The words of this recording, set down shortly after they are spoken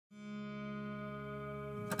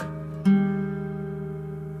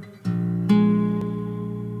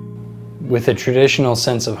With a traditional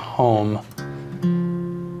sense of home,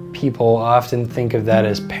 people often think of that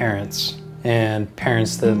as parents, and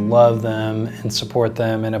parents that love them and support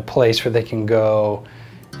them, and a place where they can go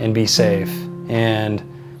and be safe. And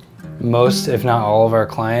most, if not all, of our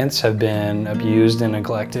clients have been abused and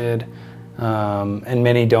neglected, and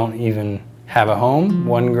many don't even have a home.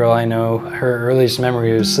 One girl I know, her earliest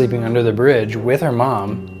memory was sleeping under the bridge with her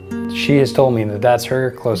mom. She has told me that that's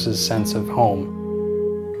her closest sense of home.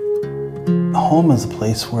 Home is a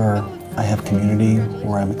place where I have community,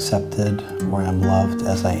 where I'm accepted, where I'm loved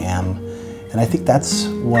as I am. And I think that's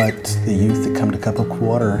what the youth that come to Cup of Cool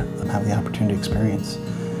Water have the opportunity to experience.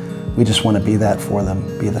 We just want to be that for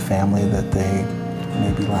them, be the family that they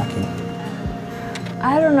may be lacking.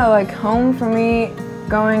 I don't know, like home for me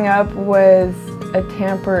growing up was a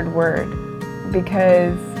tampered word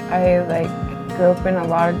because I grew up in a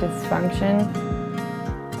lot of dysfunction.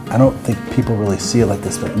 I don't think people really see it like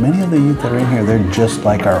this, but many of the youth that are in here, they're just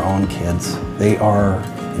like our own kids. They are,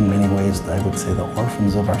 in many ways, I would say, the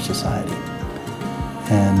orphans of our society.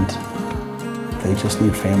 And they just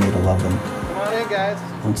need family to love them. Come on in,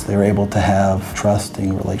 guys. Once they're able to have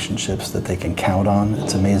trusting relationships that they can count on,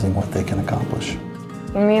 it's amazing what they can accomplish.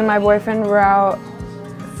 When me and my boyfriend were out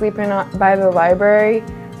sleeping by the library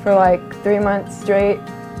for like 3 months straight,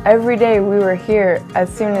 every day we were here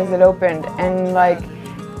as soon as it opened, and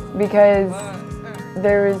because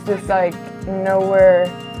there was just nowhere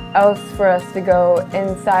else for us to go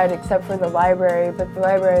inside except for the library, but the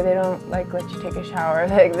library, they don't let you take a shower.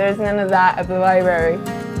 There's none of that at the library.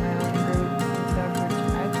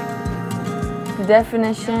 The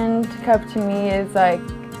definition to Cup to me is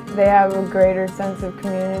they have a greater sense of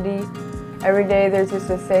community. Every day there's just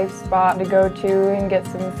a safe spot to go to and get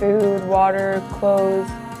some food, water, clothes,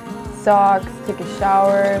 socks, take a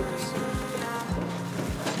shower.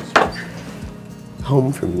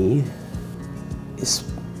 Home for me is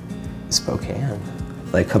Spokane.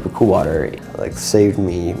 Cup of Cool Water saved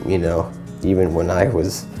me, even when I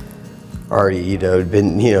was already,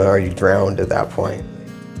 already drowned at that point.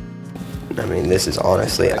 I mean, this is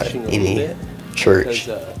honestly out of any church,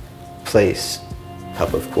 place,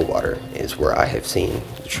 Cup of Cool Water is where I have seen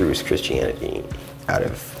the truest Christianity out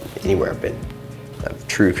of anywhere I've been. Of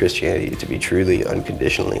true Christianity, to be truly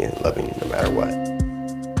unconditionally loving no matter what.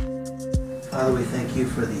 Father, we thank you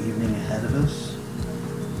for the evening ahead of us.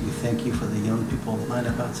 We thank you for the young people lined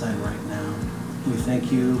up outside right now. We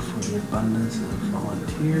thank you for the abundance of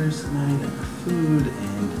volunteers tonight and for food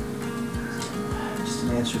and just an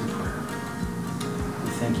answer to prayer. We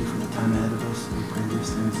thank you for the time ahead of us, and we pray these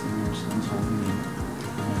things in your Son's holy name.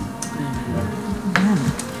 Amen. Amen.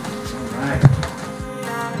 All right.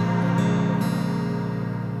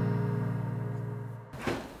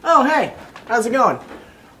 Oh, hey, how's it going?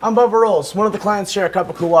 I'm Bubba Rolls, one of the clients here at Cup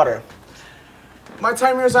of Cool Water. My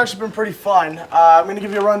time here has actually been pretty fun. I'm going to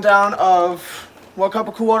give you a rundown of what Cup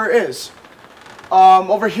of Cool Water is.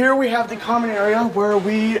 Over here we have the common area where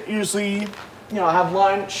we usually, have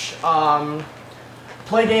lunch,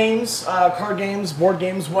 play games, card games, board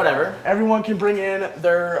games, whatever. Everyone can bring in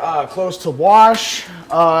their clothes to wash,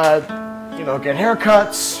 get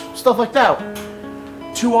haircuts, stuff like that.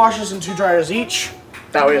 2 washers and 2 dryers each.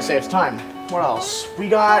 That way it saves time. What else? We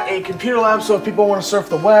got a computer lab, so if people want to surf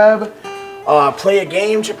the web, play a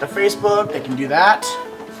game, check their Facebook, they can do that.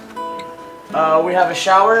 We have a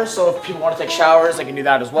shower, so if people want to take showers, they can do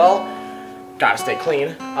that as well. Gotta stay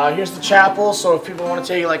clean. Here's the chapel, so if people want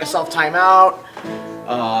to take a self-time out,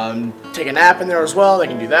 take a nap in there as well, they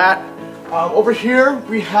can do that. Over here,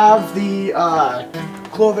 we have the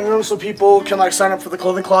clothing room, so people can sign up for the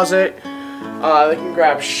clothing closet. They can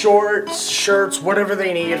grab shorts, shirts, whatever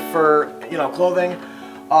they need for, clothing.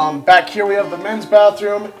 Back here we have the men's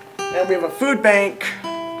bathroom, and we have a food bank.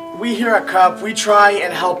 We here at Cup, we try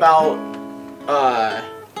and help out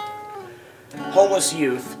homeless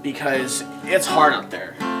youth because it's hard out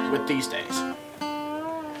there with these days.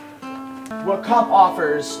 What Cup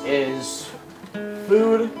offers is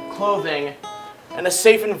food, clothing, and a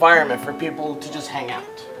safe environment for people to just hang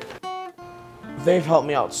out. They've helped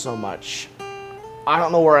me out so much. I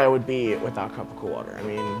don't know where I would be without Cup of Cool Water. I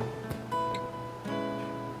mean,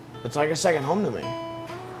 it's like a second home to me.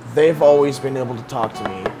 They've always been able to talk to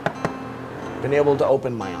me, been able to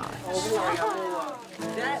open my eyes.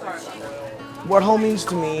 What home means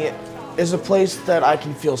to me is a place that I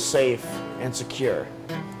can feel safe and secure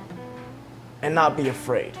and not be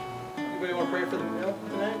afraid. Anybody want to pray for the meal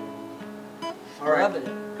tonight? All right,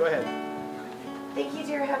 go ahead. Thank you,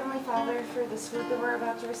 dear Heavenly Father, for this food that we're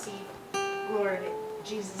about to receive. Glory to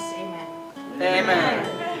Jesus, amen.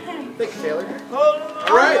 Amen. Thank you, Taylor. All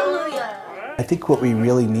right. I think what we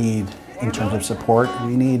really need in terms of support,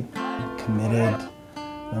 we need committed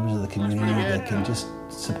members of the community that can just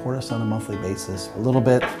support us on a monthly basis. A little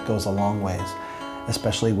bit goes a long ways,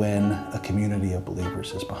 especially when a community of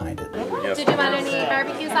believers is behind it. Did you want any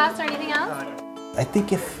barbecue sauce or anything else? I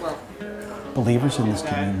think if believers in this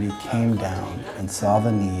community came down and saw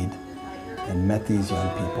the need and met these young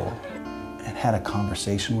people and had a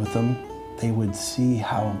conversation with them, they would see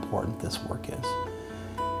how important this work is.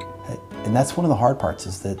 And that's one of the hard parts,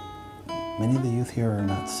 is that many of the youth here are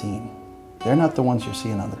not seen. They're not the ones you're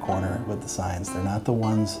seeing on the corner with the signs. They're not the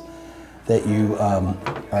ones that you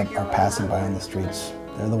are passing by on the streets.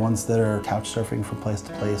 They're the ones that are couch surfing from place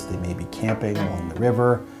to place. They may be camping along the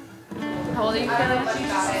river. How old are you,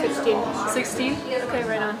 Kelly? 16. 16? Okay,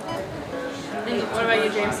 right on. And what about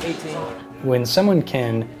you, James? 18. When someone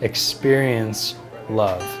can experience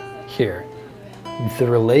love here, the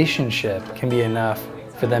relationship can be enough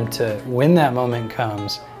for them to, when that moment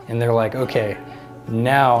comes and they're like, okay,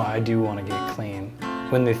 now I do want to get clean.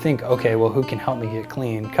 When they think, okay, well, who can help me get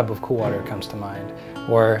clean? Cup of Cool Water comes to mind.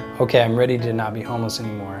 Or, okay, I'm ready to not be homeless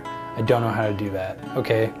anymore. I don't know how to do that.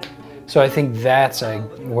 Okay, so I think that's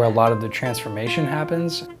where a lot of the transformation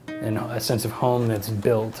happens, and a sense of home that's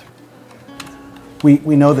built.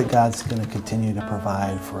 We know that God's going to continue to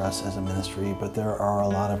provide for us as a ministry, but there are a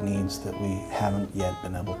lot of needs that we haven't yet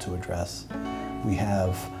been able to address. We have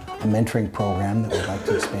a mentoring program that we'd like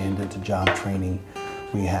to expand into job training.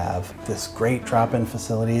 We have this great drop-in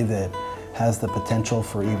facility that has the potential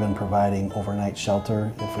for even providing overnight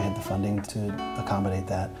shelter if we had the funding to accommodate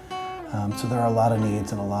that. So there are a lot of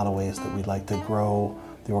needs and a lot of ways that we'd like to grow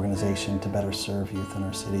the organization to better serve youth in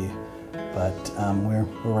our city. But we're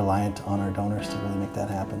reliant on our donors to really make that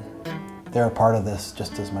happen. They're a part of this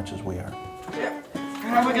just as much as we are.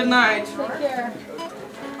 Have a good night. Take care.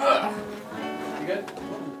 You good?